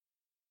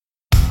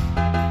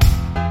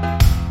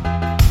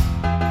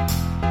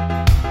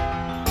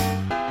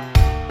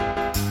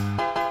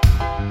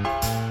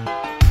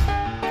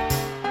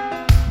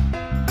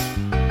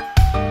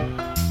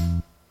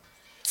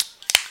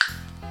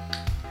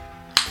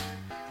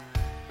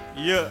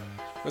Yeah.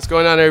 What's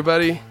going on,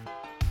 everybody?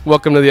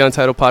 Welcome to the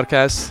Untitled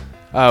Podcast.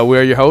 We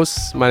are your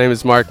hosts. My name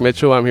is Mark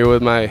Mitchell. I'm here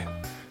with my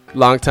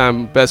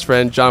longtime best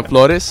friend, John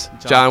Flores.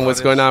 John,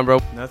 what's going on, bro?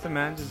 Nothing,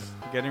 man. Just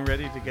getting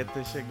ready to get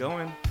this shit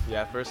going.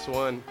 Yeah, first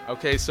one.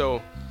 Okay,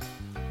 so,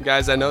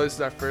 guys, I know this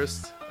is our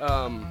first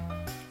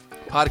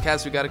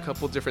podcast. We got a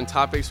couple different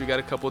topics. We got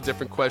a couple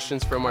different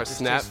questions from our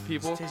Snap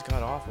people. This tastes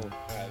god awful.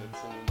 All right,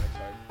 let's send you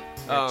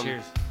my card.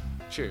 Cheers.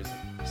 Cheers.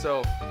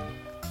 So,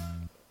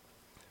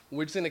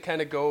 we're just going to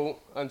kind of go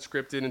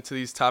unscripted into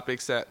these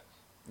topics that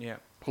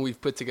we've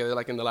put together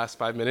like in the last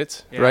 5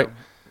 minutes, right?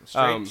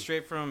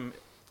 Straight from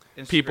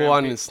Instagram, people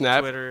on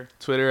Snap,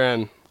 Twitter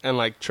and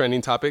like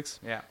trending topics.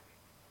 Yeah.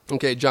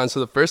 Okay, John,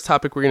 so the first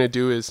topic we're going to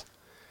do is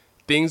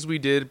things we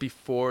did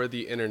before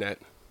the internet.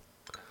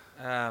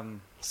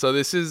 So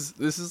this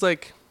is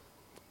like,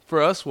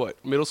 for us,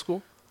 what, middle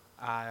school?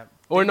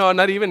 Or no,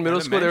 not even middle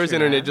school. There was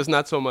internet, man. Just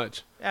not so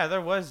much. Yeah,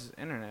 there was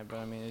internet, but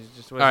I mean, it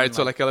just wasn't. All right,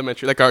 so like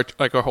elementary, like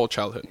our whole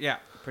childhood. Yeah,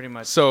 pretty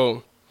much.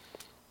 So,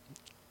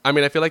 I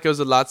mean, I feel like it was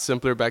a lot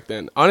simpler back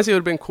then. Honestly, it would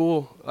have been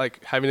cool,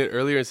 like having it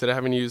earlier instead of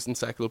having to use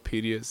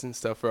encyclopedias and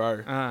stuff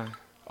for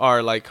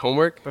our like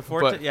homework.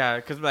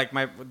 Because like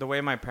the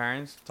way my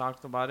parents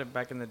talked about it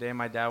back in the day,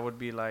 my dad would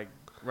be like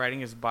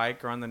riding his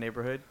bike around the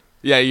neighborhood.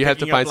 Yeah, you had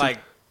to find like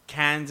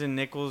cans and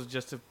nickels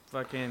just to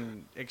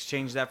fucking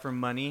exchange that for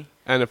money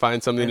and to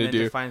find something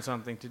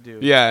to do.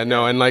 Yeah,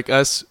 no, and like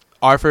us,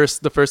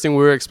 the first thing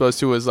we were exposed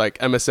to was like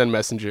MSN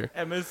Messenger.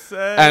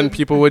 And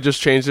people would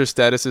just change their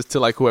statuses to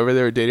like whoever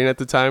they were dating at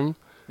the time.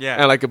 Yeah.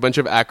 And like a bunch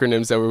of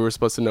acronyms that we were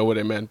supposed to know what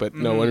it meant, but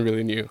no one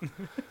really knew.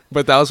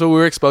 But that was what we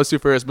were exposed to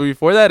first. But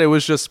before that, it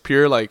was just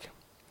pure like,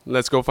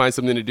 let's go find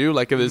something to do.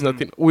 Like if there's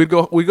nothing, we'd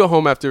go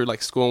home after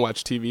like school and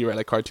watch TV, right?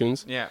 Like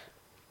cartoons. Yeah.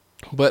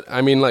 But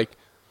I mean, like,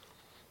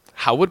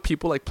 how would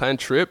people like plan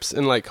trips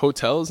and like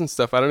hotels and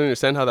stuff? I don't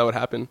understand how that would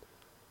happen.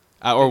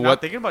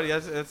 Thinking about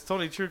it, that's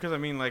totally true. Because I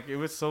mean, like, it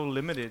was so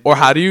limited. Or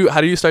how do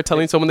you start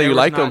telling someone that you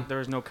like them? There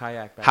was no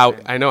kayak back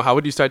then. I know. How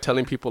would you start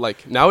telling people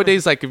like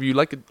nowadays? Like if you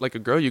like a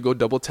girl, you go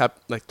double tap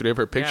like 3 of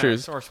her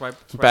pictures. Or swipe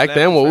back left,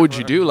 then, what would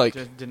you do? Like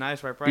just deny,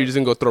 swipe right. You just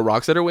gonna go throw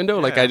rocks at her window?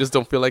 Yeah. Like I just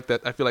don't feel like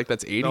that. I feel like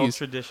that's 80s. The old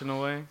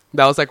traditional way.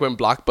 That was like when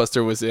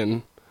Blockbuster was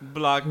in.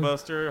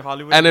 Blockbuster,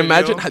 Hollywood. And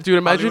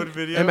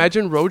video,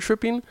 imagine road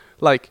tripping.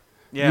 Like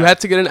you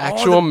had to get an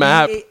actual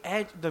map.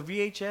 The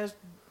VHS.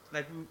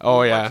 Like we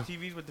watched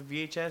TVs with the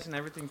VHS and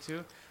everything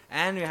too,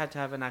 and you had to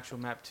have an actual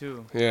map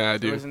too. Yeah,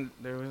 dude.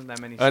 There wasn't that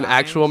many. An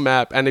actual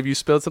map, and if you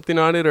spilled something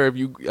on it, or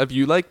if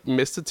you like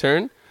missed a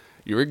turn,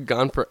 you were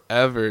gone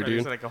forever, dude.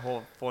 It's like a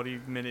whole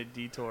 40-minute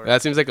detour.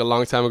 That seems like a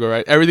long time ago,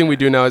 right? Everything we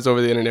do now is over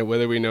the internet,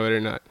 whether we know it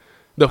or not.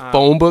 The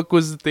phone book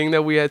was the thing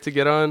that we had to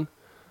get on.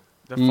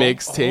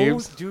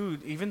 Mixtapes,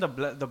 dude. Even the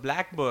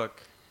black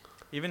book.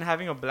 Even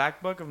having a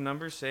black book of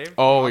numbers saved.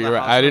 Oh, you're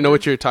right. I didn't know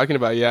what you were talking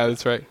about. Yeah,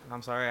 that's right.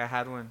 I'm sorry, I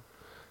had one.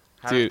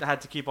 Dude. I had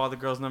to keep all the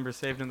girls' numbers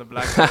saved in the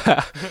black book.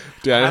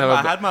 Dude,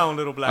 I had my own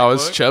little black book.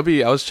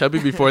 I was chubby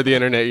before the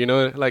internet, you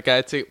know? Like, I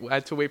had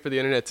to wait for the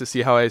internet to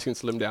see how I can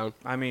slim down.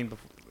 I mean,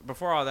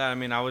 before all that, I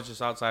mean, I was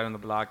just outside on the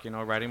block, you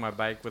know, riding my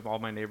bike with all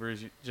my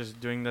neighbors, just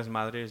doing this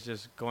madres,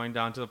 just going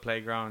down to the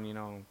playground, you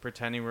know,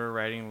 pretending we were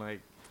riding, like,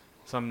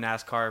 some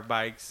NASCAR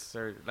bikes,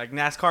 or, like,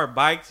 NASCAR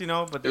bikes, you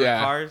know, but they were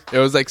cars. It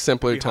was, like,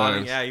 simpler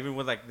times. Yeah, even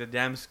with, like, the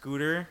damn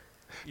scooter.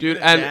 Dude,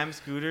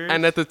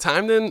 and at the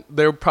time then,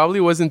 there probably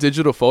wasn't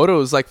digital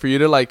photos, like, for you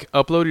to, like,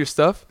 upload your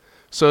stuff.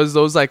 So it was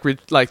those,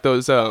 like,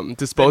 those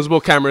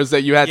disposable cameras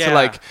that you had to,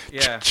 like,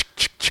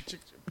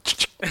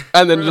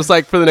 and then just,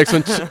 like, for the next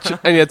one,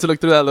 and you had to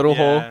look through that little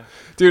hole.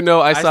 Dude, no,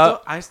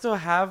 I still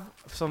have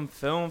some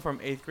film from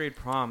 8th grade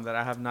prom that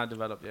I have not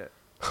developed yet.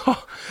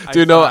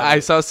 Dude, no, I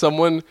saw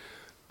someone...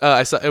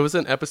 it was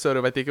an episode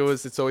of, I think it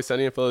was It's Always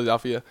Sunny in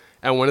Philadelphia,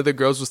 and one of the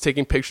girls was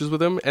taking pictures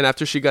with him, and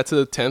after she got to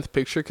the 10th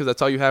picture, because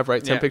that's all you have,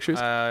 right? 10 pictures?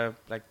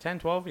 Like 10,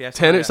 12, yeah.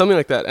 10 or something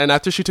like that. And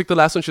after she took the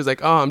last one, she was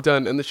like, oh, I'm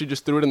done. And then she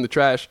just threw it in the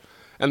trash.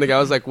 And the guy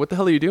was like, what the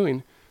hell are you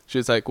doing? She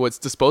was like, well, it's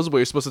disposable.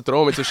 You're supposed to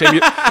throw them. It's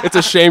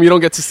a shame you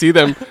don't get to see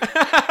them.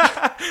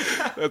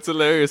 That's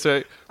hilarious,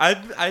 right?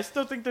 I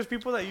still think there's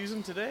people that use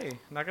them today.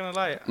 Not gonna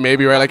lie.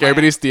 Maybe, right? Like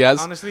everybody's Diaz.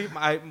 Honestly,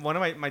 one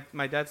of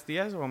my dad's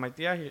Diaz, or my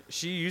tia,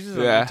 she uses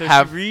them. Yeah,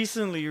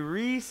 she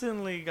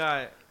recently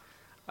got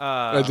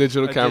a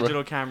digital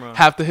camera.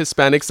 Half the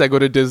Hispanics that go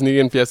to Disney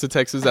and Fiesta,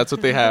 Texas, that's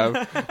what they have.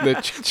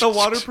 The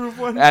waterproof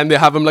one. And they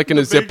have them like in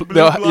a zip.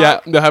 They'll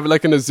have it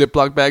like in a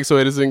Ziploc bag so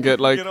it doesn't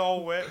get like. Get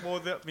all wet. Well,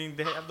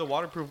 they have the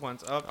waterproof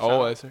ones up.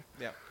 Oh, I see.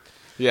 Yeah.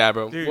 Yeah,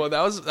 bro. Dude. Well,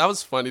 that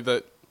was funny.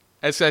 That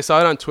I saw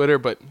it on Twitter,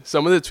 but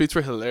some of the tweets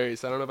were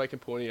hilarious. I don't know if I can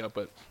pull any up,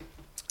 but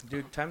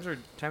dude, times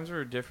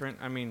were different.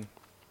 I mean,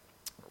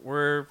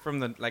 we're from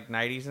the like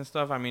 90s and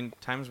stuff. I mean,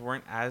 times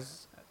weren't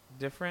as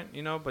different,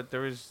 you know, but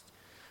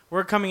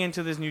we're coming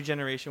into this new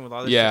generation with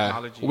all this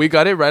technology. We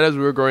got it right as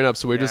we were growing up,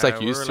 so we're just like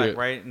used to like it.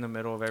 Right in the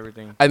middle of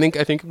everything. I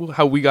think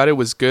how we got it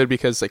was good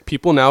because like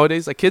people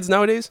nowadays, like kids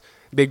nowadays,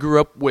 they grew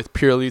up with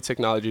purely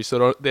technology,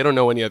 so they don't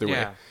know any other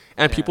way.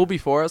 And people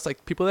before us,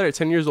 like people that are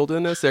 10 years older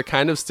than us, they're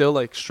kind of still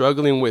like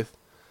struggling with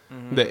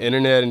the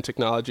internet and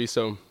technology.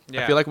 So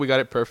I feel like we got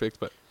it perfect.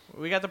 But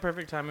we got the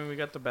perfect timing. We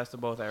got the best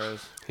of both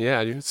eras.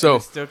 Yeah, dude. So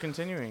it's still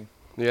continuing.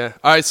 Yeah.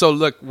 All right. So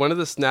look, one of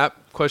the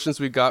Snap questions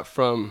we got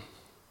from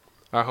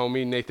our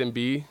homie Nathan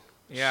B.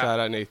 Yeah. Shout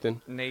out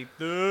Nathan.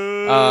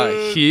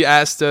 He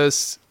asked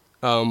us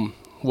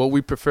what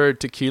we prefer,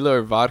 tequila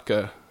or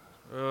vodka.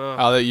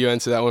 I'll let you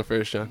answer that one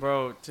first, John.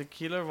 Bro,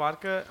 tequila or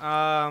vodka?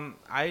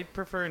 I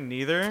prefer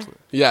neither.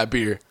 Yeah,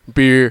 beer.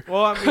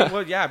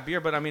 Well, yeah,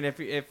 beer. But I mean, if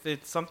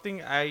it's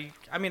something I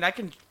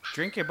can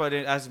drink it, but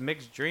as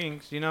mixed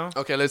drinks, you know.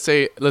 Okay, let's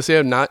say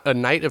a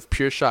night of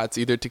pure shots,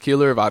 either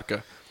tequila or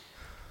vodka.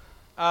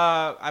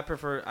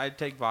 I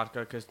take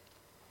vodka because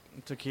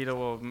tequila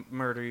will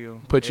murder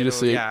you. Put you to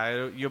sleep.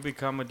 Yeah, you'll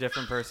become a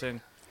different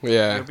person.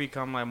 Yeah. You'll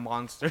become a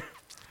monster.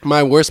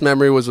 My worst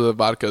memory was with the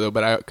vodka, though,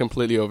 but I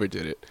completely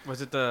overdid it.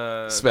 Was it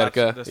the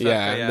Svedka?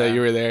 Yeah, that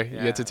you were there. Yeah.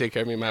 You had to take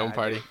care of me at my own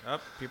party.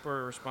 People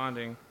are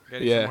responding.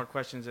 Getting some more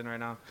questions in right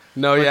now.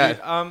 No,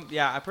 but dude,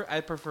 I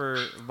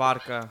prefer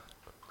vodka.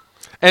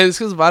 And it's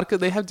because vodka,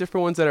 they have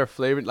different ones that are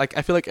flavored. Like,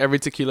 I feel like every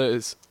tequila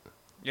is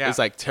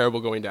like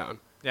terrible going down.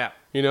 Yeah.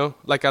 You know?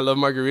 Like, I love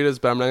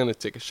margaritas, but I'm not going to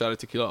take a shot of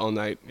tequila all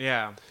night.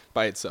 Yeah.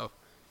 By itself.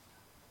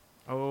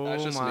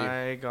 Oh,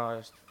 my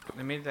gosh.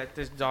 Let me let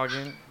this dog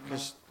in.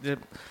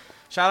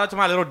 Shout out to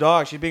my little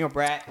dog. She's being a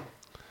brat.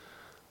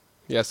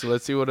 Yeah, so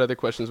let's see what other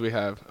questions we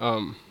have.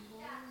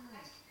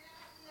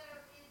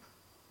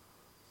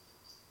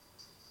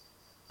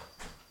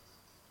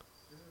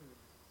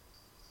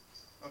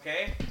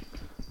 Okay.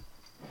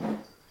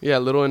 Yeah,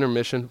 little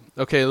intermission.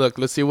 Okay, look,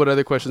 let's see what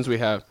other questions we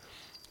have.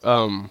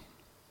 Well,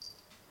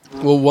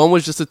 one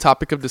was just a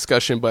topic of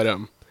discussion, but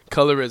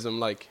colorism,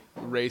 like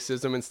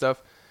racism and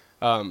stuff.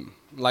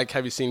 Like,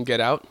 have you seen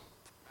Get Out?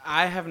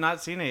 I have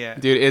not seen it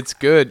yet. Dude, it's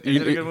good. Is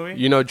it a good movie?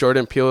 You know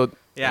Jordan Peele.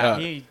 Yeah,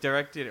 he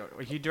directed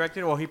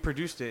it. Well, he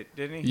produced it,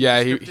 didn't he? Yeah,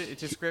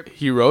 it's a script.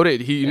 He wrote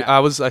it.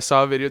 I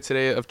saw a video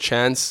today of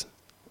Chance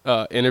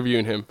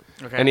interviewing him,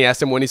 and he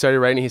asked him when he started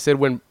writing. He said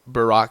when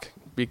Barack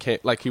became,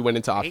 like, he went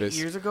into office. 8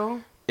 years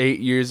ago? 8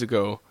 years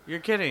ago. You're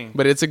kidding.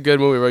 But it's a good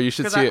movie, bro. You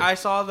should see it. I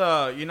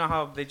saw you know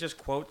how they just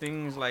quote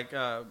things like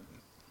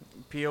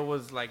Peele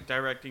was like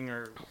directing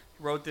or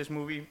wrote this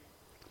movie.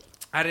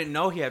 I didn't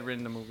know he had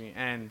written the movie,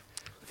 and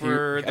I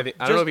don't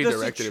know if he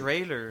directed the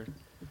trailer.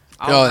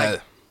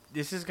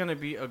 This is gonna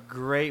be a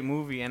great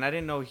movie, and I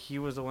didn't know he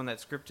was the one that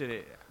scripted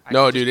it.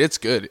 Dude, it's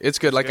good. It's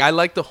good. Like, I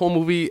like the whole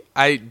movie.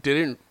 I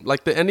didn't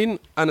like the ending.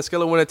 On a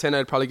scale of 1 to 10,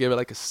 I'd probably give it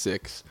like a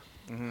 6.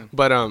 Mm-hmm.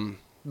 But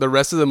the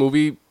rest of the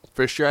movie,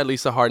 for sure, at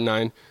least a hard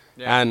 9.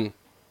 Yeah. And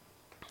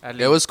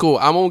it was cool.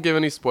 I won't give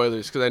any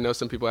spoilers because I know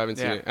some people haven't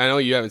seen it. I know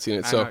you haven't seen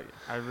it, so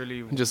I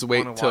really just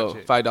wait till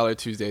 $5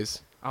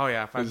 Tuesdays. Oh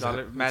yeah,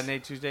 $5 matinee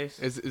Tuesdays.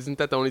 Isn't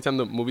that the only time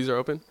the movies are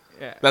open?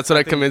 Yeah, that's what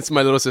I convinced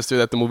my little sister,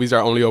 that the movies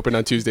are only open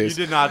on Tuesdays.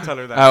 You did not tell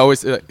her that. I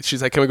always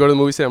she's like, "Can we go to the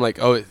movies today?" I'm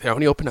like, "Oh, they're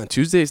only open on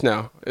Tuesdays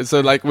now." And so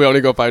like we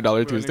only go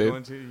 $5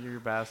 Tuesdays. You're a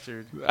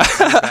bastard. You're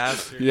a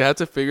bastard. You have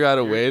to figure out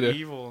a way to.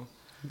 Evil.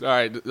 All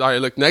right.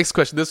 Look, next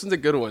question. This one's a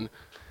good one.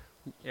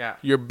 Yeah.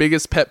 Your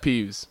biggest pet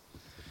peeves.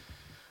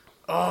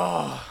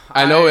 Oh,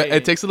 I know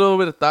it takes a little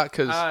bit of thought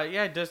because.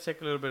 Yeah, it does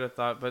take a little bit of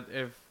thought, but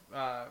if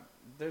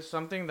there's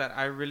something that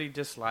I really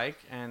dislike,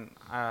 and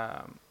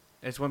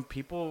it's when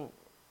people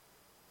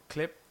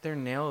clip their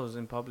nails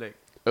in public.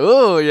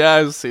 Oh yeah,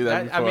 I see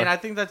that before. I mean, I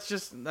think that's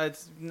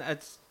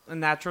a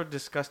natural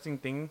disgusting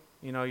thing.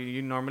 You know,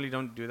 you normally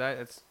don't do that.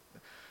 It's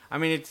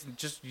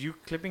just you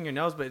clipping your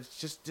nails, but it's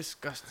just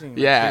disgusting.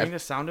 Yeah, hearing the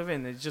sound of it,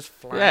 and it's just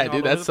flying. Yeah,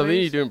 dude, that's something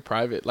you do in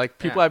private. Like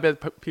people, I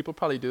bet people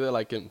probably do that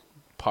like in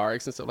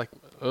parks and stuff. Like,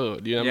 oh,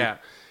 do you know? Yeah.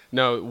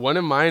 No, one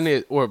of mine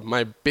is, or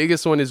my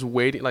biggest one is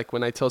waiting. Like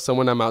when I tell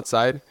someone I'm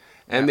outside,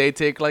 and they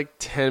take like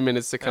 10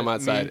 minutes to come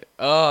outside. Me.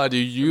 Oh,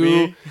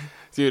 dude,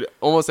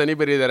 almost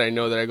anybody that I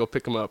know that I go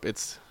pick them up,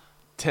 it's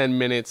 10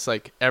 minutes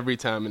like every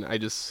time, and I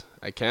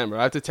can't, bro.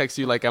 I have to text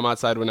you like I'm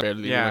outside when I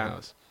barely leave my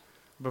house.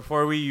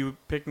 Before you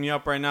pick me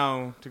up right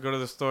now to go to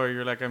the store,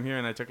 you're like, I'm here,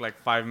 and I took like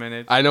 5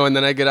 minutes. I know, and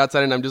then I get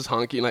outside and I'm just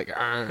honking like,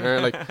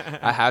 like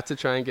I have to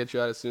try and get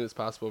you out as soon as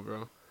possible,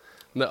 bro.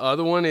 And the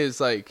other one is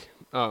like,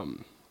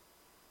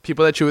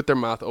 people that chew with their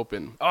mouth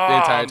open the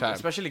entire time.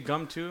 Especially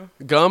gum too.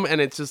 Gum,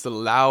 and it's just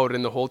loud,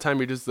 and the whole time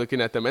you're just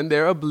looking at them, and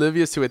they're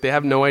oblivious to it. They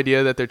have no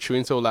idea that they're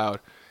chewing so loud,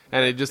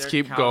 and they just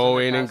keep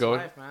going and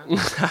going. Life,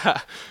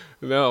 man.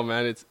 No,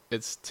 man,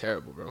 it's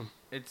terrible, bro.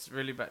 It's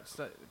really bad.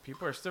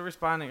 People are still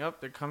responding.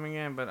 They're coming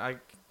in, but I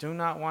do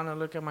not want to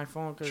look at my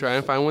phone. Try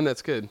and find one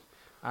that's good.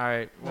 All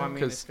right. Well, I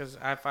mean, it's because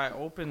if I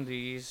open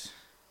these,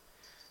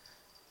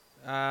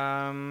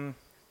 let's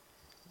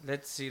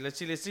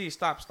see.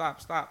 Stop.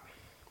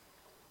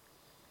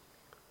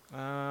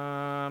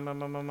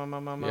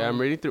 Yeah, I'm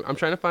reading through. I'm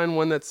trying to find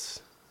one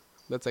that's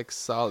like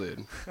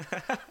solid.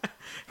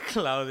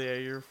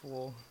 Claudia, you're a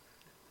fool.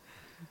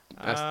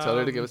 Tell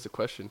her to give us a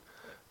question.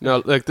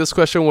 No, like this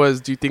question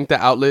was, do you think the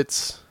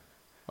outlets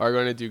are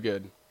going to do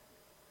good?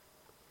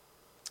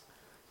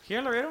 Here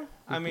in Laredo?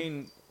 I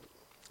mean...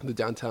 The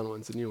downtown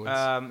ones, the new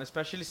ones.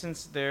 Especially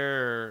since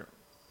they're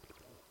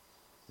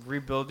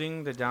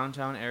rebuilding the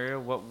downtown area.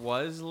 What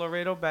was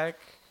Laredo back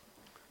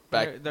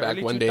back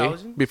one day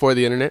before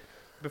the internet.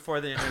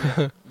 Before the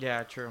internet,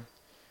 yeah, true.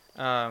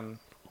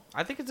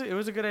 I think it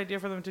was a good idea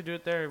for them to do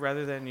it there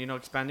rather than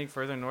expanding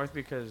further north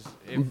because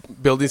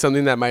building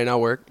something that might not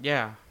work.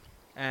 Yeah,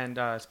 and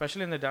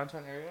especially in the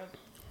downtown area,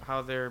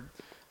 how they're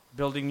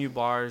building new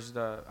bars.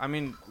 A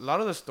lot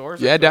of the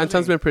stores. Yeah,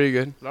 downtown's been pretty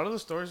good. A lot of the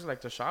stores,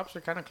 like the shops,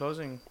 are kind of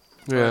closing.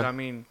 Yeah.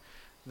 But,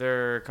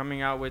 they're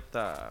coming out with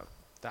the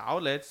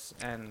outlets,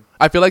 and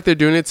I feel like they're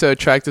doing it to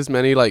attract as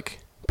many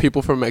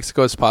people from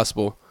Mexico as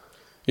possible.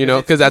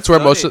 Because that's where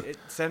most of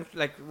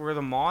where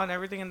the mall and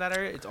everything in that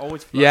area, it's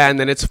always flooded. Yeah, and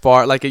then it's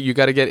far. You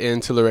got to get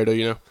into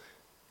Laredo.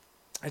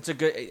 It's a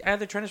good. Yeah,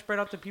 they're trying to spread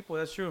out the people.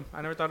 That's true.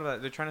 I never thought of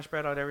that. They're trying to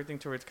spread out everything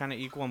to where it's kind of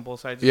equal on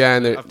both sides. Yeah,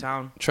 and they're of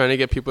town. Trying to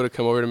get people to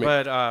come over to make.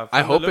 But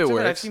I hope it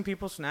works. I've seen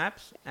people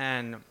snaps,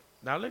 and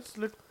the outlets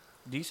look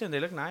decent. They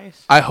look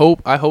nice. I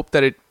hope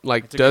that it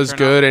does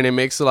good and it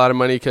makes a lot of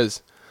money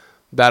because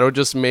that'll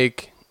just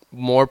make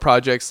more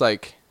projects.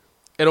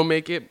 It'll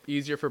make it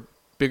easier for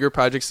bigger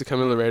projects to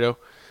come in Laredo.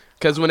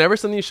 Because whenever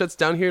something shuts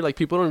down here,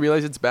 people don't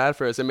realize it's bad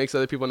for us. It makes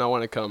other people not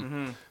want to come.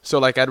 Mm-hmm.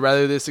 So, I'd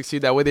rather this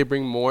succeed. That way they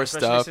bring more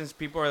Especially stuff. Since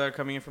people are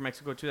coming in from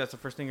Mexico, too, that's the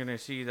first thing you're going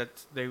to see.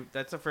 That's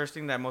the first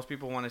thing that most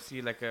people want to see.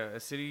 A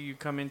city you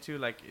come into,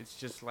 it's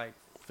just,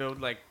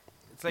 filled,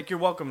 it's like you're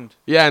welcomed.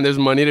 Yeah, and there's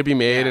money to be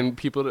made and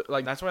people,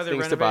 that's why they're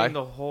renovating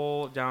the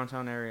whole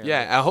downtown area.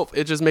 Yeah, I hope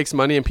it just makes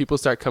money and people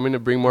start coming to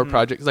bring more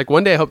projects.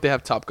 One day I hope they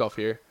have Topgolf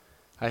here.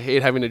 I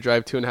hate having to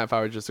drive 2.5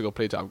 hours just to go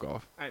play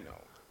Topgolf. I know.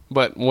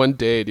 But one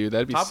day, dude,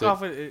 that'd be sick.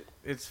 Topgolf,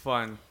 it's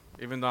fun.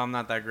 Even though I'm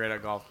not that great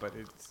at golf, but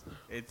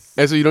it's.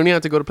 And so you don't even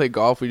have to go to play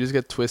golf. We just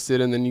get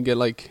twisted, and then you get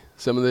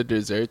some of the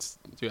desserts.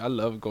 Dude, I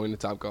love going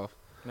to Topgolf.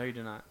 No, you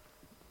do not.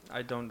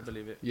 I don't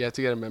believe it. You have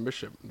to get a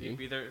membership. You'd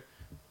be there,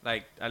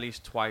 at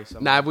least twice.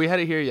 Nah, if we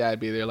had it here, I'd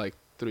be there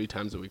 3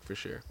 times a week for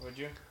sure. Would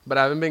you? But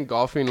I haven't been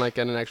golfing at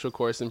an actual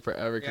course in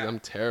forever because I'm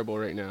terrible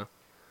right now.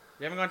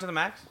 You haven't gone to the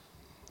Max?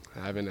 I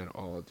haven't at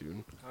all,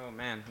 dude. Oh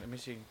man, let me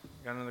see.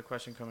 Got another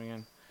question coming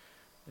in.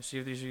 Let's see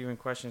if these are even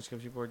questions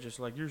because people are just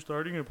you're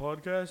starting a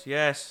podcast?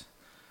 Yes.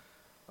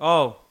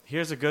 Oh,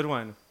 here's a good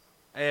one.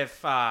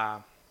 If,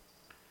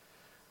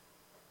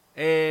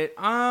 it's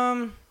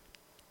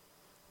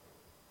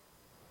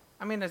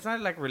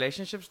not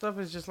relationship stuff.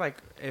 It's just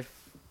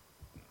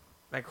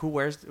who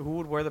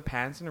would wear the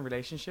pants in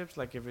relationships?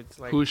 If it's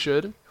Who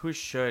should? Who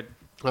should?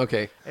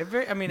 Okay.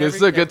 This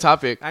is a good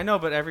topic. I know,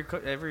 but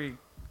every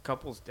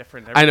couple's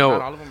different. I know.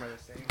 Not all of them are the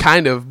same.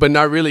 Kind of, but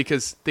not really.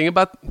 Because think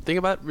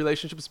about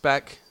relationships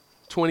back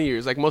 20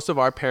 years. Most of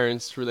our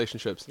parents'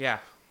 relationships. Yeah.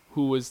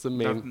 Who was the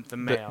main? The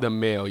male. The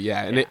male,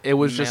 yeah. And it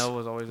was the just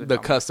was always the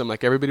custom.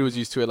 Everybody was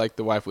used to it.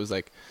 The wife was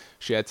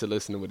she had to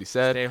listen to what he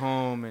said. Stay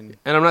home and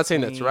I'm not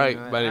saying that's right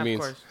by any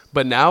means.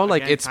 But now,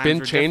 again, it's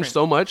been changed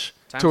so much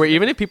to where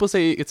even if people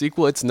say it's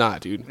equal, it's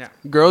not, dude. Yeah.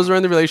 Girls are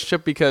in the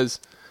relationship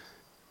because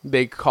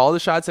they call the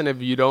shots, and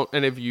if you don't,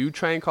 and if you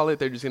try and call it,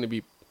 they're just gonna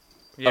be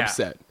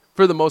upset.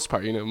 For the most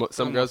part,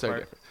 some girls are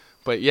different.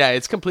 But yeah,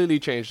 it's completely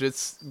changed.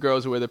 It's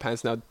girls who wear the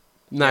pants now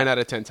 9 out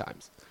of 10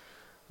 times.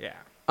 Yeah.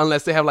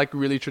 Unless they have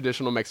really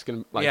traditional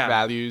Mexican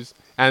values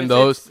and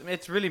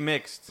it's really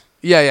mixed.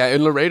 Yeah,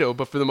 in Laredo,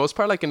 but for the most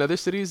part, in other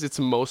cities, it's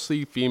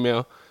mostly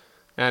female,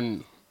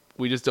 and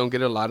we just don't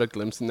get a lot of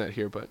glimpse in that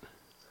here. But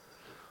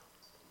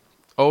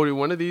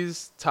one of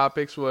these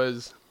topics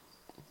was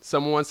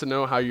someone wants to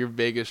know how your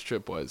Vegas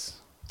trip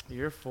was.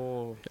 You're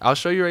full. I'll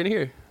show you right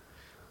here.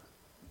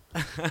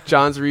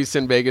 John's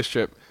recent Vegas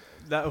trip.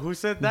 Who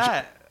said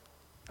that?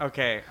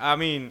 Okay,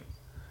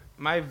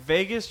 my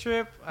Vegas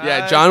trip.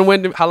 Yeah, John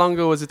went. How long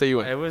ago was it that you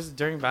went? It was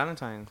during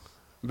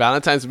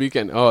Valentine's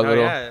weekend. Oh, a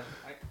little. Yeah.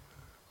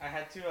 I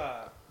had to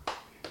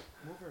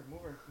move her.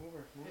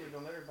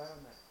 Don't let her bite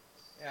on that.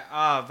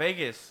 Yeah.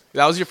 Vegas.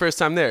 That was your first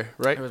time there,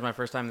 right? It was my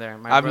first time there.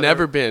 I've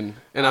never been,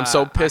 and I'm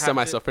so pissed at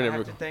myself for never.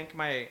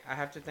 I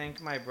have to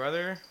thank my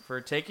brother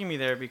for taking me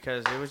there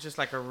because it was just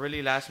a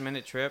really last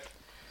minute trip.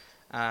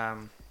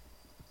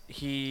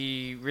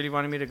 He really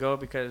wanted me to go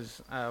because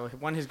his girlfriend. Oh, it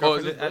was his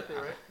birthday,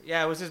 right?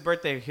 Yeah, it was his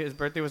birthday. His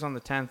birthday was on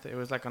the 10th. It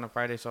was on a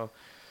Friday, so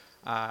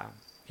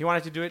he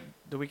wanted to do it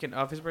the weekend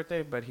of his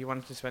birthday, but he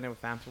wanted to spend it with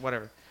fam. So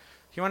whatever.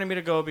 He wanted me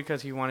to go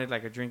because he wanted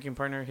a drinking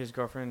partner. His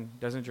girlfriend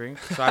doesn't drink,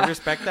 so I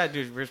respect that,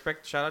 dude.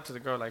 Shout out to the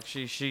girl.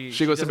 She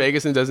goes to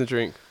Vegas and doesn't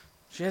drink.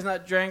 She has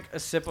not drank a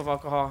sip of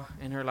alcohol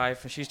in her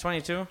life. She's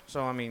 22,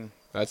 so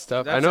that's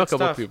tough. I know a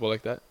couple of people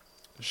like that.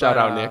 Shout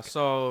out, Nick.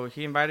 So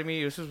he invited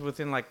me. This was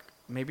within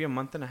maybe a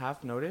month and a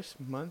half notice.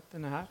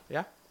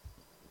 Yeah.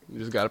 You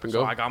just got up and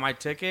go. So I got my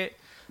ticket.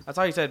 That's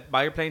all he said.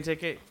 Buy your plane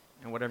ticket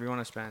and whatever you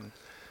want to spend.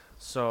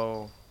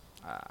 So.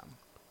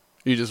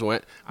 You just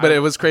went, but it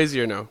was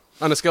crazier now.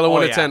 On a scale of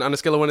 1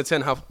 to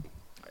 10, how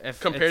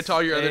compared to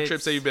all your other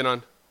trips that you've been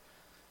on?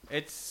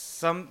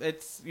 It's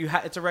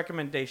a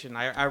recommendation.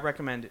 I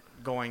recommend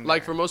going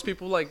there. For most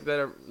people that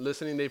are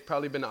listening, they've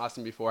probably been to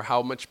Austin before.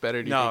 How much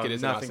better do you think it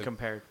is in Austin?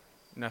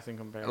 Nothing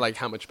compared.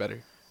 How much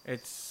better?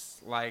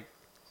 It's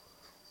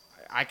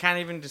I can't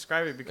even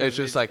describe it because it's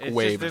just like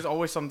wave. There's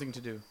always something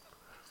to do.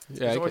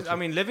 Yeah, I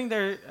mean, living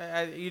there,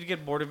 you'd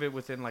get bored of it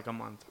within like a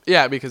month.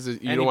 Yeah, because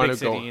you don't want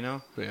to go. You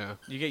know. Yeah.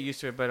 You get used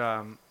to it,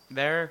 but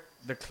there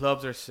the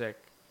clubs are sick.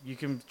 You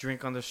can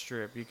drink on the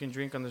strip. You can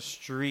drink on the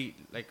street,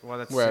 like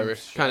that's wherever.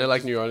 Kind of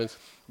like New Orleans.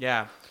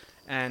 Yeah,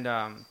 and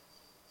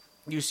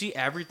you see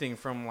everything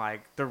from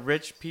like the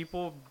rich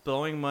people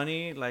blowing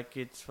money like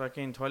it's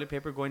fucking toilet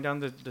paper going down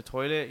the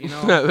toilet. You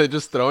know, they're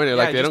just throwing it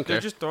like they don't care.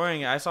 They're just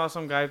throwing it. I saw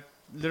some guy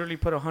literally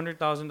put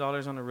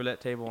 $100,000 on a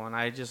roulette table, and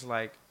I just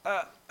like.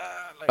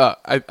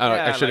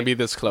 I shouldn't be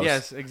this close.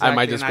 Yes, exactly. I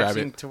might just grab I've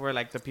seen it. to where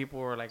like the people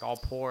were like all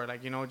poor,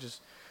 like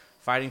just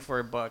fighting for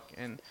a buck,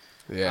 and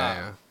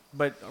yeah.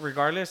 But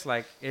regardless,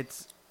 like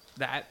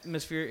the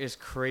atmosphere is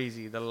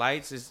crazy. The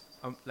lights is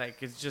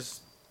like it's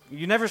just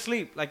you never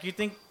sleep. Like you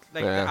think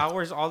like the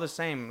hours all the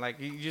same. Like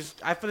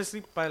I fell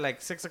asleep by like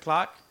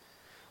 6:00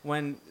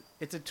 when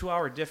it's a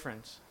 2-hour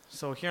difference.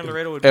 So here in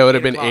Laredo, it would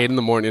have been 8 in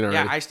the morning already.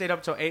 Yeah, I stayed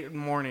up till 8 in the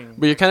morning.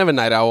 But you're kind of a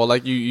night owl,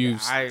 like you.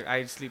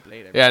 I sleep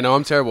late. Yeah, no,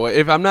 I'm terrible.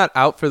 If I'm not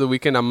out for the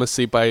weekend, I'm gonna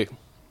sleep by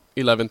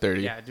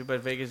 11:30. Yeah, dude, but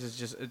Vegas is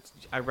just.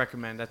 I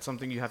recommend that's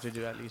something you have to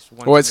do at least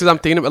once. Well, it's because I'm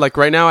thinking about like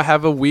right now I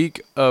have a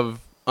week of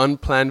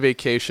unplanned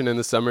vacation in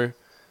the summer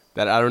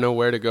that I don't know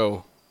where to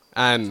go,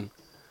 and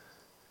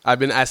I've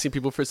been asking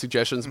people for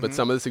suggestions, but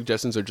some of the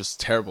suggestions are just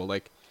terrible.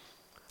 Like.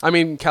 I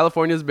mean,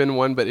 California's been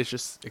one, but it's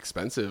just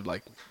expensive.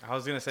 Like I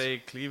was gonna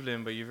say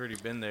Cleveland, but you've already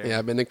been there. Yeah,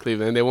 I've been to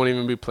Cleveland. They won't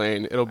even be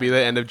playing. It'll be the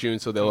end of June,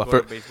 so they'll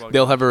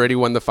have already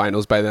won the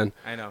finals by then.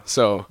 I know.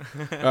 So,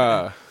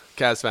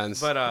 Cavs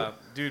fans. But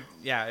dude,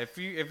 yeah, if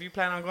you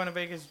plan on going to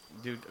Vegas,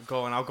 dude,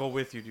 go and I'll go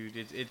with you, dude.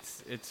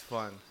 It's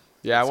fun.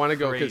 Yeah, I want to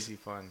go. Crazy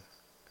fun.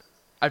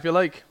 I feel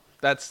like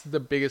that's the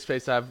biggest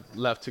place I've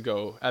left to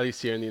go, at least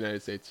here in the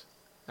United States.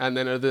 And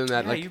then other than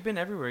that, like you've been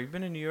everywhere. You've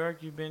been in New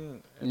York. You've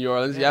been New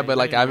Orleans, but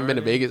like I haven't been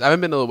to Vegas. I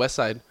haven't been to the West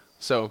Side,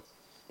 so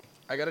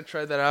I gotta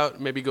try that out.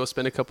 Maybe go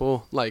spend a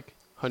couple like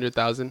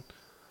 100,000,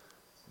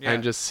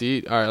 and just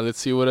see. All right, let's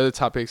see what other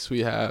topics we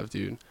have,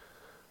 dude.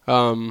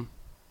 My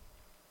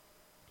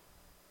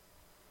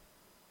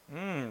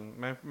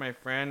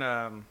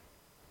friend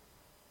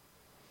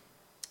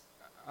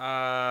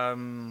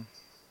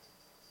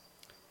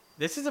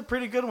this is a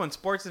pretty good one.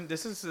 Sports, and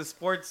this is a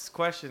sports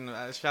question.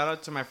 Shout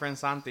out to my friend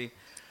Santi.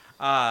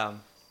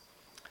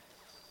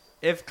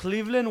 If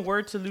Cleveland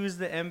were to lose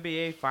the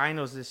NBA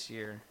Finals this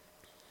year,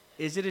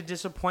 is it a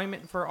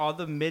disappointment for all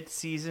the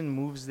mid-season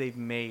moves they've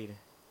made?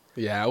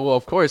 Yeah, well,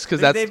 of course,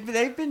 because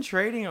they've been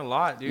trading a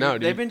lot, dude. No,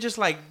 dude. They've been just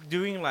like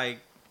doing like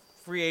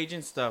free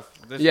agent stuff.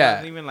 There's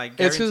not even like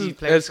guaranteed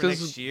players for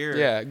next year.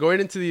 Yeah,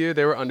 going into the year,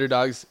 they were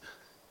underdogs,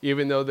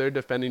 even though they're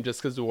defending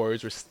just because the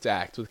Warriors were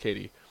stacked with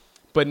KD.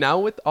 But now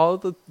with all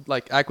the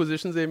like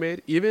acquisitions they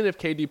made, even if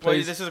KD plays,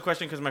 well, this is a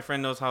question because my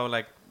friend knows how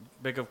like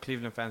big of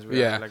Cleveland fans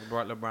we are, like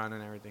brought LeBron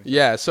and everything.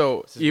 Yeah,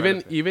 so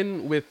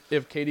even with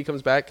if KD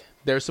comes back,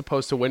 they're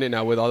supposed to win it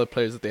now with all the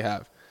players that they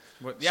have.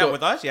 With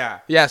us, yeah.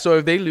 Yeah, so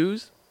if they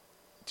lose,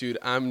 dude,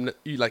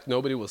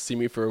 nobody will see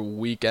me for a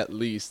week at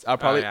least. I'll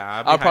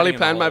probably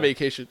plan my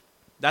vacation.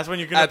 That's when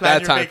you're gonna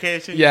plan your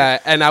vacation. Yeah,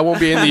 and I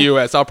won't be in the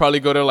U.S. I'll probably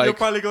go to like. You'll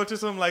probably go to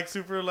some like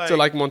super like. To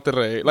like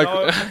Monterrey, like.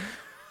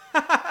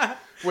 No.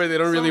 Where they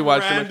don't really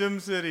watch random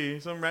city,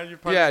 you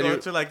probably go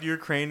to like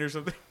Ukraine or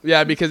something.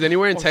 Yeah, because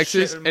anywhere in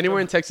Texas,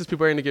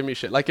 people are gonna give me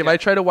shit. Like if I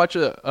try to watch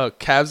a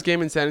Cavs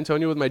game in San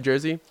Antonio with my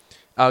jersey,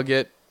 I'll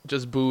get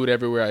just booed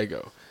everywhere I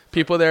go.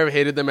 People there have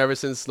hated them ever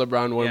since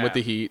LeBron won with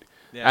the Heat,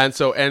 and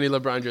so any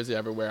LeBron jersey I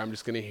ever wear, I'm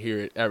just gonna hear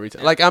it every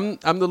time. Like I'm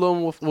the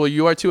lone wolf. Well,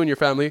 you are too in your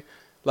family.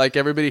 Like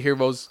everybody here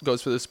goes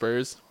for the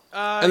Spurs,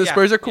 and the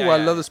Spurs are cool. I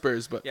love the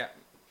Spurs, but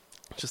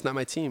it's just not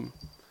my team.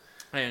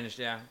 I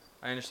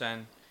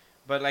understand.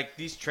 But like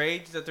these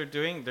trades that they're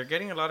doing, they're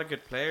getting a lot of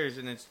good players,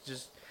 and it's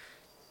just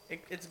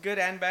it's good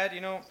and bad.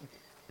 You know,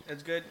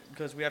 it's good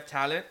because we have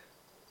talent,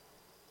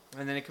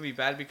 and then it can be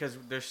bad because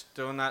there's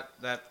still not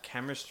that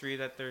chemistry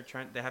that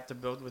they have to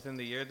build within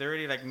the year. They're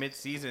already like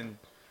mid-season.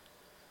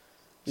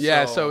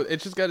 Yeah, so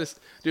it's just gotta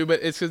do,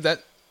 but it's because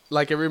that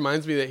like it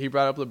reminds me that he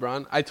brought up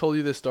LeBron. I told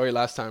you this story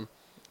last time.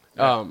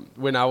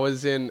 When I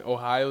was in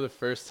Ohio the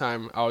first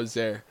time I was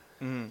there.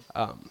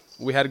 Mm-hmm.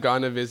 We had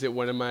gone to visit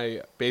one of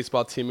my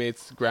baseball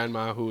teammates'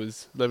 grandma who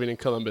was living in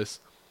Columbus.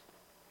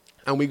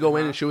 And we go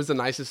in and she was the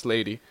nicest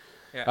lady.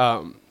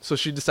 Yeah. So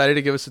she decided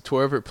to give us a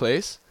tour of her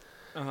place.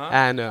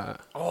 And I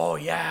know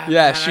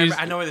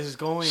where this is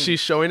going. She's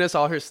showing us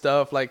all her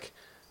stuff, like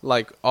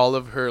all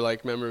of her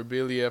like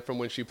memorabilia from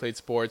when she played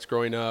sports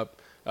growing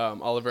up,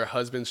 all of her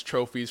husband's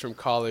trophies from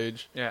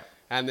college. Yeah.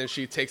 And then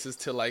she takes us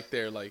to like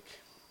their like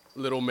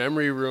little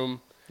memory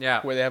room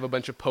where they have a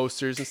bunch of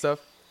posters and stuff.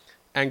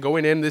 And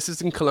going in, this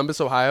is in Columbus,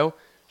 Ohio.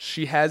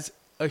 She has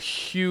a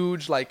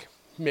huge, like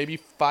maybe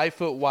 5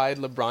 foot wide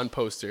LeBron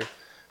poster,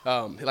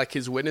 like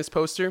his witness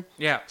poster.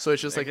 Yeah. So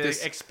it's just like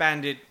this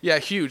expanded. Yeah,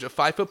 huge, a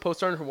 5 foot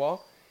poster on her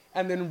wall,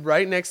 and then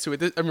right next to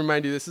it, I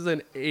remind you, this is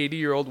an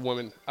 80-year-old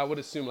woman. I would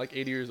assume like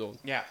 80 years old.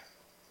 Yeah.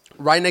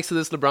 Right next to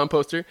this LeBron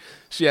poster,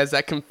 she has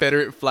that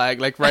Confederate flag,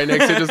 like right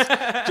next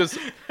to just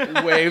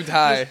waved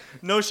high.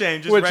 Just, no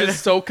shame, just which is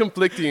so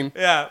conflicting.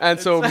 Yeah. And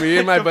so me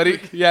and my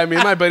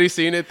buddy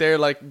seeing it there,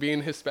 like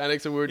being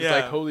Hispanics, and we were just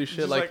like, holy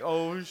shit, like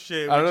oh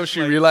shit. I don't know if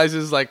she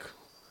realizes like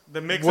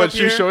the mix what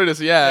she showed us.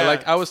 Yeah,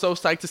 like I was so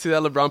psyched to see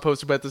that LeBron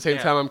poster, but at the same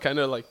time, I'm kind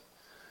of like,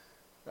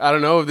 I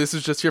don't know if this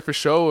is just here for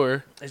show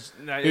or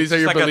these are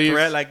your like beliefs. A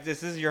threat, like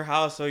this is your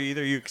house, so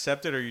either you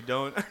accept it or you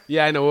don't.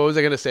 Yeah, I know. What was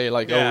I gonna say?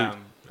 Like,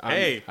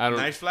 hey, I don't,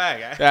 nice flag.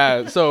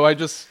 Yeah, so I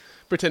just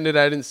pretended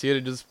I didn't see it.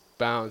 It just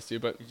bounced,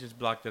 dude. But you just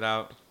blocked it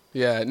out.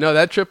 Yeah, no,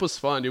 that trip was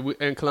fun, dude.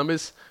 In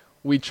Columbus,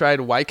 we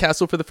tried White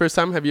Castle for the first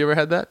time. Have you ever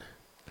had that?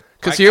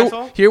 Because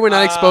here we're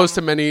not exposed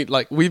to many.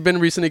 Like we've been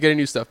recently getting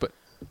new stuff, but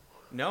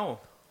no.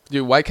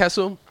 Dude, White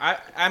Castle?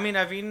 I mean,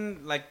 I've eaten,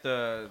 like,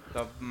 the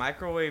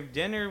microwave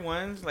dinner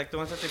ones, like, the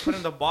ones that they put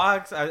in the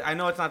box. I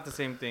know it's not the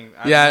same thing.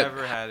 I've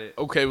never had it.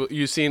 Okay, well,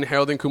 you seen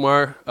Harold and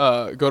Kumar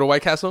go to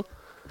White Castle?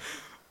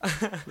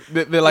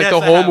 They're like,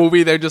 the whole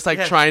movie, they're just,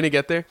 like, trying to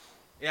get there?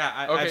 Yeah,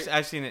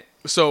 I've seen it.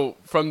 So,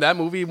 from that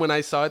movie, when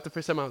I saw it the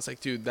first time, I was like,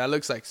 dude, that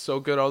looks, like, so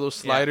good, all those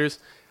sliders.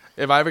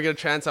 Yeah. If I ever get a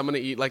chance, I'm going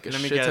to eat, like, a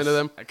shit ton of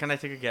them. Can I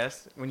take a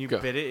guess? When you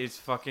bit it, it's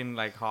fucking,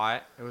 like,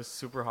 hot. It was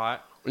super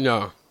hot.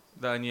 No.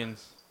 The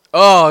onions.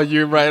 Oh,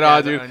 you're right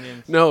on, dude.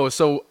 Onions. No,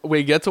 so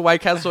we get to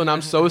White Castle, and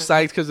I'm so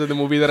psyched because of the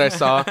movie that I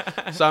saw.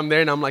 So I'm there,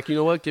 and I'm like, you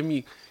know what? Give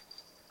me...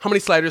 How many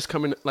sliders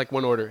come in, like,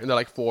 one order? And they're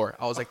like, 4.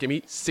 I was like, give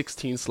me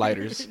 16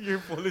 sliders. You're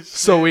full of shit.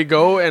 So we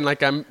go, and,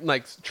 like, I'm,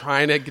 like,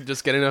 trying to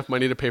just get enough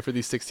money to pay for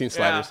these 16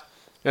 sliders.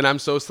 Yeah. And I'm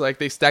so psyched.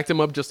 They stacked them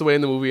up just the way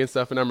in the movie and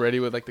stuff, and I'm ready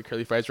with, like, the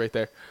curly fries right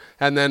there.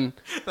 And then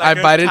like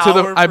I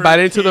bite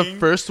into the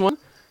first one,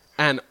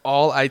 and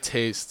all I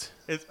taste...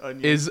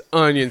 Is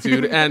onions,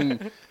 dude.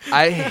 And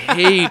I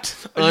hate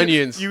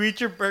onions. You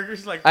eat your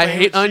burgers like I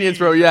hate onions,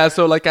 bro. Yeah,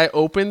 so like I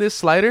open this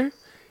slider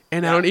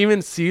and I don't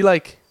even see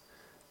like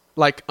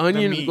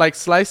onion like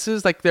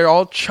slices, like they're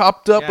all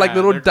chopped up like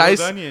little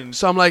dice.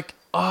 So I'm like,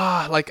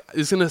 like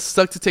it's gonna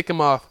suck to take them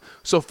off.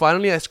 So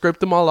finally I scrape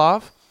them all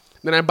off.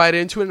 Then I bite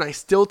into it and I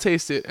still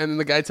taste it. And then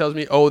the guy tells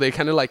me, oh, they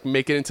kind of like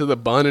make it into the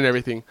bun and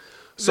everything.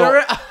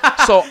 So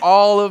so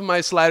all of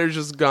my sliders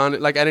just gone.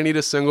 Like I didn't eat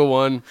a single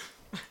one.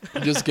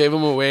 Just gave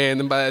them away, and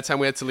then by the time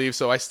we had to leave,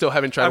 so I still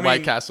haven't tried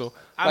White Castle.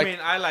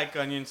 I like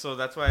onions, so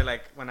that's why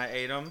like when I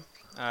ate them,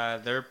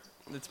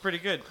 it's pretty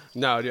good.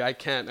 No, dude, I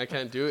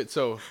can't do it.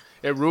 So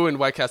it ruined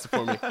White Castle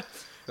for me.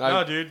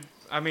 No, dude.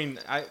 I mean,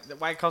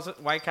 White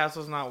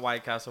Castle's not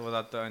White Castle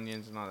without the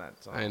onions and all that.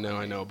 So. I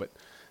know, but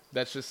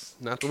that's just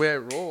not the way I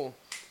roll.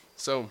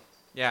 So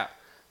yeah,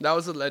 that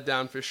was a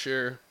letdown for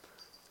sure.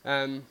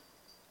 And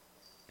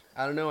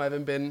I don't know. I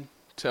haven't been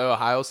to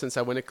Ohio since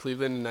I went to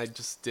Cleveland, and I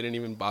just didn't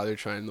even bother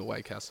trying the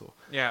White Castle.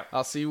 Yeah.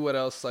 I'll see what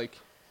else, like...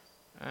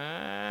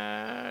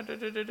 I know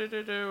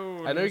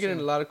you're getting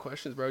a lot of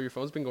questions, bro. Your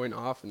phone's been going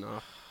off and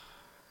off.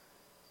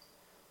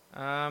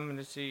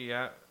 Let's see,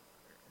 yeah.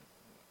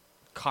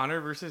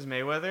 Conor versus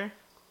Mayweather?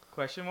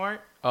 Question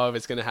mark? Oh, if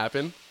it's going to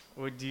happen?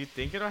 Well, do you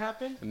think it'll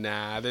happen?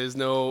 Nah, there's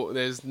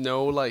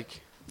no,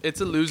 like... It's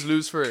a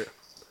lose-lose for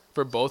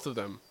both of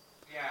them.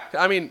 Yeah.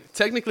 I mean,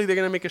 technically, they're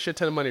going to make a shit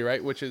ton of money,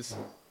 right? Which is...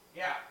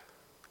 Yeah.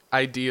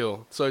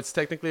 Ideal. So it's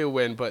technically a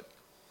win, but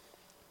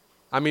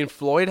I mean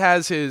Floyd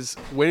has his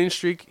winning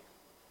streak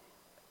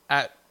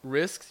at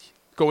risk,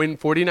 going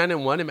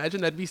 49-1.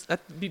 Imagine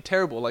that'd be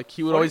terrible. Like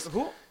he would always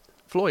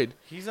Floyd.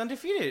 He's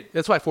undefeated.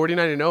 That's why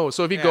 49-0.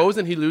 So if he goes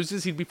and he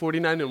loses, he'd be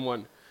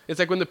 49-1. It's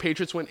like when the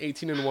Patriots went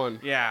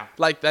 18-1. Yeah.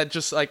 Like that,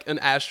 just like an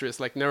asterisk.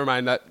 Like never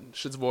mind, that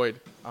shit's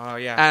void. Oh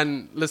yeah.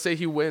 And let's say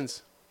he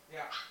wins.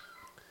 Yeah.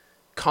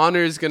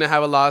 Conor's gonna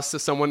have a loss to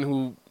someone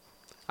who,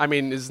 I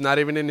mean, is not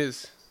even in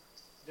his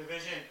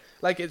division.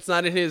 Like, it's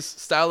not in his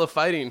style of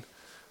fighting.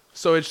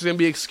 So it's just going to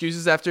be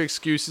excuses after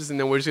excuses, and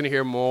then we're just going to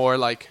hear more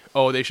like,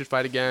 oh, they should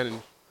fight again.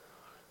 And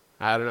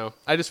I don't know.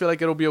 I just feel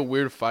like it'll be a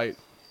weird fight.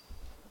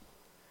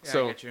 Yeah,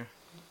 so, I get you.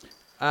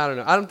 I don't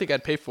know. I don't think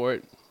I'd pay for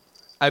it.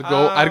 I'd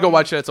go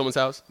watch it at someone's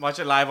house. Watch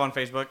it live on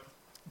Facebook.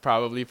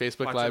 Probably.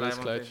 Facebook Live is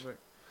clutch.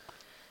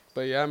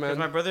 But yeah, man. Because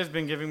my brother's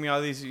been giving me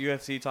all these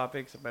UFC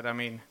topics, but I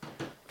mean,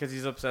 because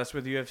he's obsessed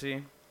with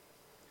UFC.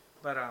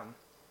 But,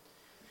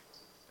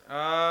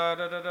 All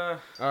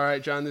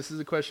right, John, this is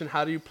a question.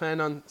 How do you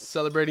plan on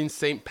celebrating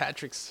St.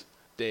 Patrick's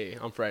Day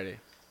on Friday?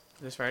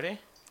 This Friday?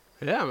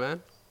 Yeah,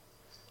 man.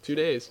 2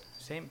 days.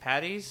 St.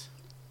 Patty's?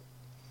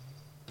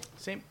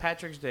 St.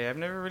 Patrick's Day. I've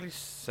never really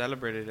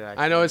celebrated it,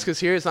 actually. I know, it's because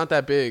here it's not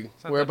that big.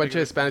 We're a bunch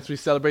of Hispanics. We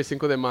celebrate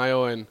Cinco de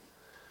Mayo and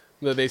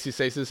the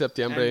 16 de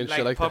Septiembre and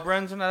shit like that. Pub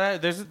runs and all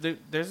that.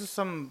 There's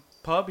some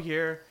pub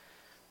here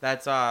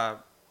that's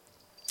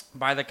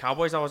by the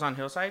Cowboys that was on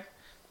Hillside.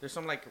 There's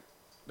some like...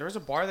 There was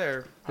a bar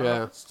there. I don't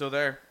know if it's still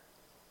there.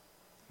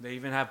 They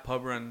even have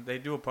pub run. They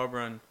do a pub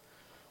run.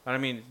 But I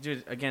mean,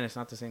 dude, again, it's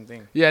not the same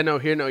thing. Yeah, no,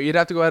 here, no. You'd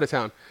have to go out of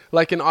town.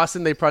 Like in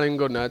Austin, they probably can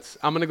go nuts.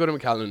 I'm going to go to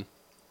McAllen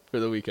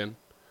for the weekend.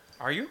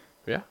 Are you?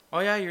 Yeah. Oh,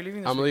 yeah, you're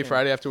leaving this I'm going to leave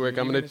Friday after work.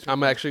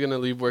 I'm actually going to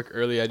leave work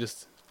early. I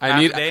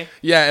need... Day?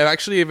 Yeah,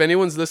 actually, if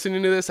anyone's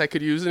listening to this, I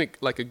could use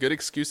like a good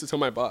excuse to tell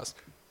my boss.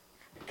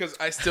 because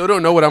I still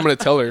don't know what I'm gonna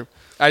tell her.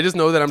 I just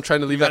know that I'm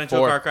trying to leave at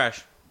 4. Car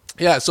crash.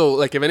 Yeah, so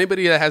like if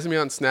anybody that has me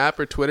on Snap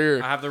or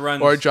Twitter, I have the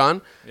runs. Or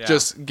John,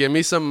 just give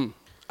me some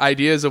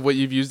ideas of what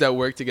you've used at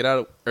work to get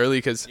out early,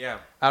 because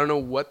I don't know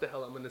what the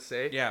hell I'm gonna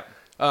say. Yeah.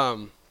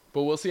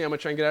 But we'll see. I'm gonna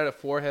try and get out at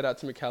 4, head out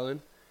to McAllen,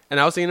 and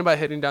I was thinking about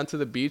heading down to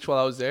the beach while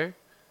I was there.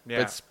 Yeah.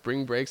 But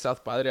spring break,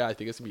 South Padre, I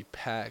think it's gonna be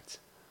packed.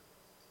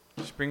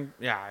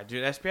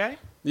 Dude, SPI.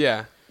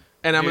 Yeah,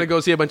 and I'm gonna go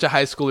see a bunch of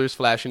high schoolers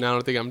flashing. I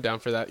don't think I'm down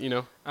for that. You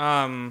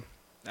know.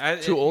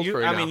 Too old for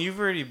it now. I mean, you've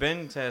already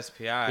been to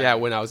SPI. Yeah,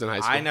 when I was in high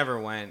school. I never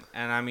went,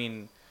 and I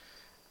mean,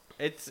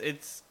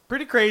 it's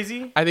pretty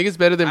crazy. I think it's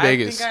better than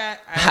Vegas.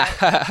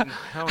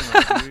 Hell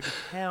no, dude.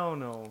 Hell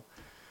no.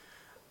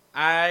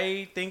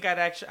 I think I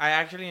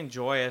actually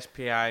enjoy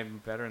SPI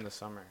better in the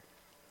summer.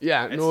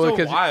 Yeah, it's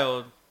still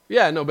wild.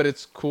 Yeah, no, but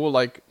it's cool.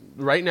 Like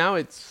right now,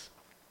 it's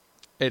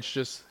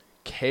just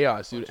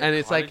chaos, dude, and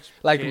it's like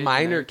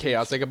minor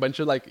chaos, like a bunch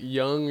of like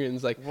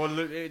youngins, like. Well,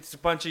 it's a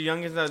bunch of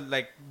youngins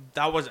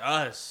that was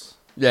us.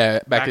 Yeah,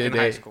 back in the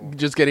day,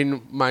 just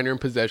getting minor in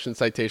possession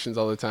citations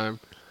all the time.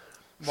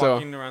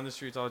 Walking around the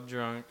streets all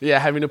drunk. Yeah,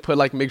 having to put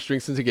like mixed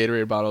drinks into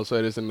Gatorade bottles so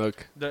it doesn't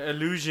look. The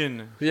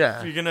illusion.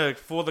 Yeah. You're gonna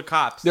fool the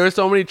cops. There were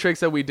so many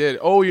tricks that we did.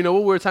 Oh, you know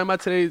what we were talking about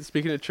today?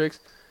 Speaking of tricks,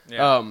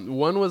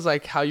 one was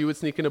like how you would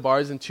sneak into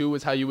bars, and 2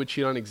 was how you would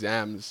cheat on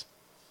exams.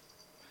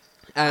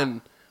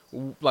 And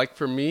like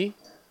for me,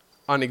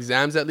 on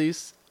exams at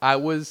least, I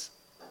was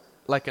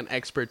like an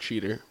expert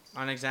cheater.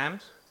 On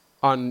exams?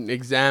 On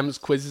exams,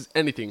 quizzes,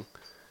 anything.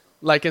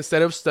 Like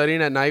instead of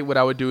studying at night, what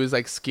I would do is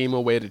like scheme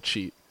a way to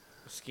cheat.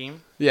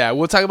 Scheme? Yeah,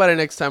 we'll talk about it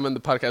next time on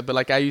the podcast. But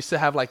like I used to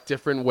have like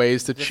different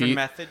ways to cheat.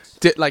 Methods?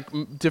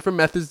 Different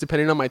methods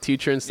depending on my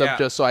teacher and stuff,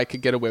 just so I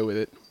could get away with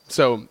it.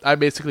 So I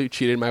basically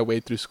cheated my way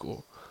through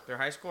school. Through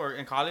high school or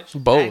in college?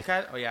 Both.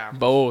 Oh yeah.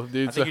 Both,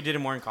 dude. I think you did it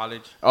more in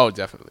college. Oh,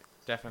 definitely.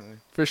 Definitely.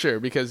 For sure,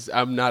 because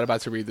I'm not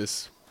about to read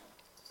this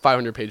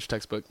 500-page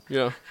textbook, you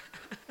know.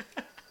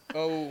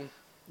 Oh.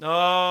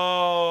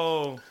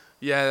 No.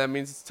 Yeah, that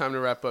means it's time to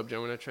wrap up,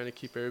 John. We're not trying to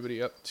keep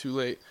everybody up too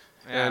late.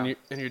 Yeah.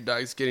 And your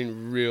dog's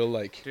getting real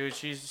like. Dude,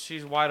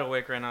 she's wide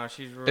awake right now.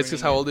 She's. It's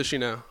because how old is she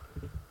now?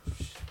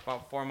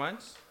 About 4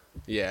 months.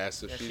 Yeah,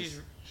 so she's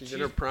in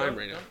her prime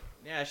right now.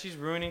 Yeah, she's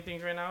ruining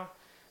things right now.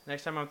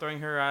 Next time I'm throwing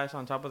her ass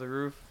on top of the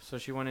roof so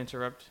she won't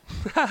interrupt.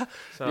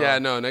 Yeah,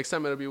 no, next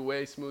time it'll be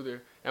way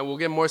smoother. And we'll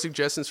get more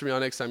suggestions from y'all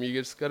next time. You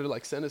just got to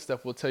like send us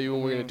stuff. We'll tell you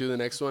when we're going to do the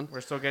next one.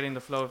 We're still getting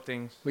the flow of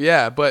things.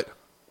 Yeah, but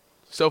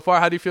so far,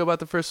 how do you feel about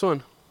the first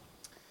one?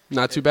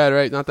 Not too bad,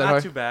 right? Not that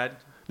hard? Not too bad.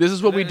 This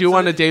is what we do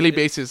on a daily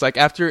basis. Like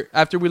after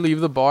we leave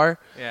the bar,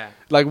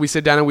 like we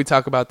sit down and we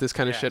talk about this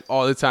kind of shit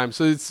all the time.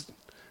 So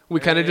we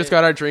kind of just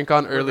got our drink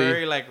on early. We're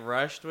very like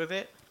rushed with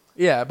it.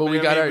 Yeah, but we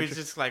got our.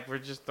 We're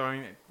just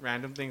throwing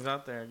random things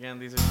out there. Again,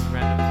 these are just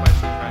random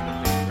questions,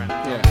 random things, random.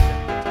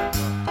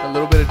 Yeah. A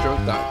little bit of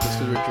drunk thought just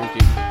because we're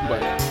drinking,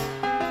 but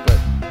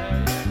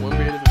one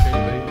beer doesn't hurt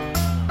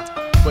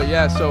anybody. But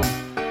yeah, so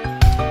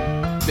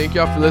thank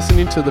y'all for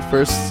listening to the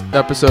first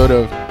episode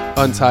of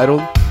Untitled.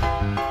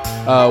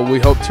 We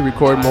hope to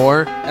record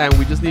more, and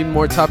we just need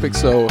more topics.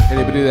 So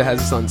anybody that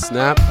has us on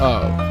Snap,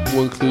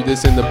 we'll include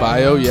this in the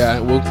bio. Yeah,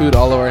 we'll include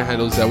all of our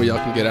handles that way y'all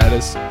can get at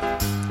us.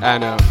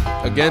 And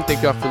again,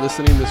 thank y'all for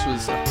listening. This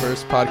was our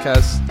first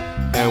podcast,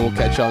 and we'll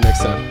catch y'all next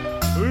time.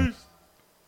 Peace.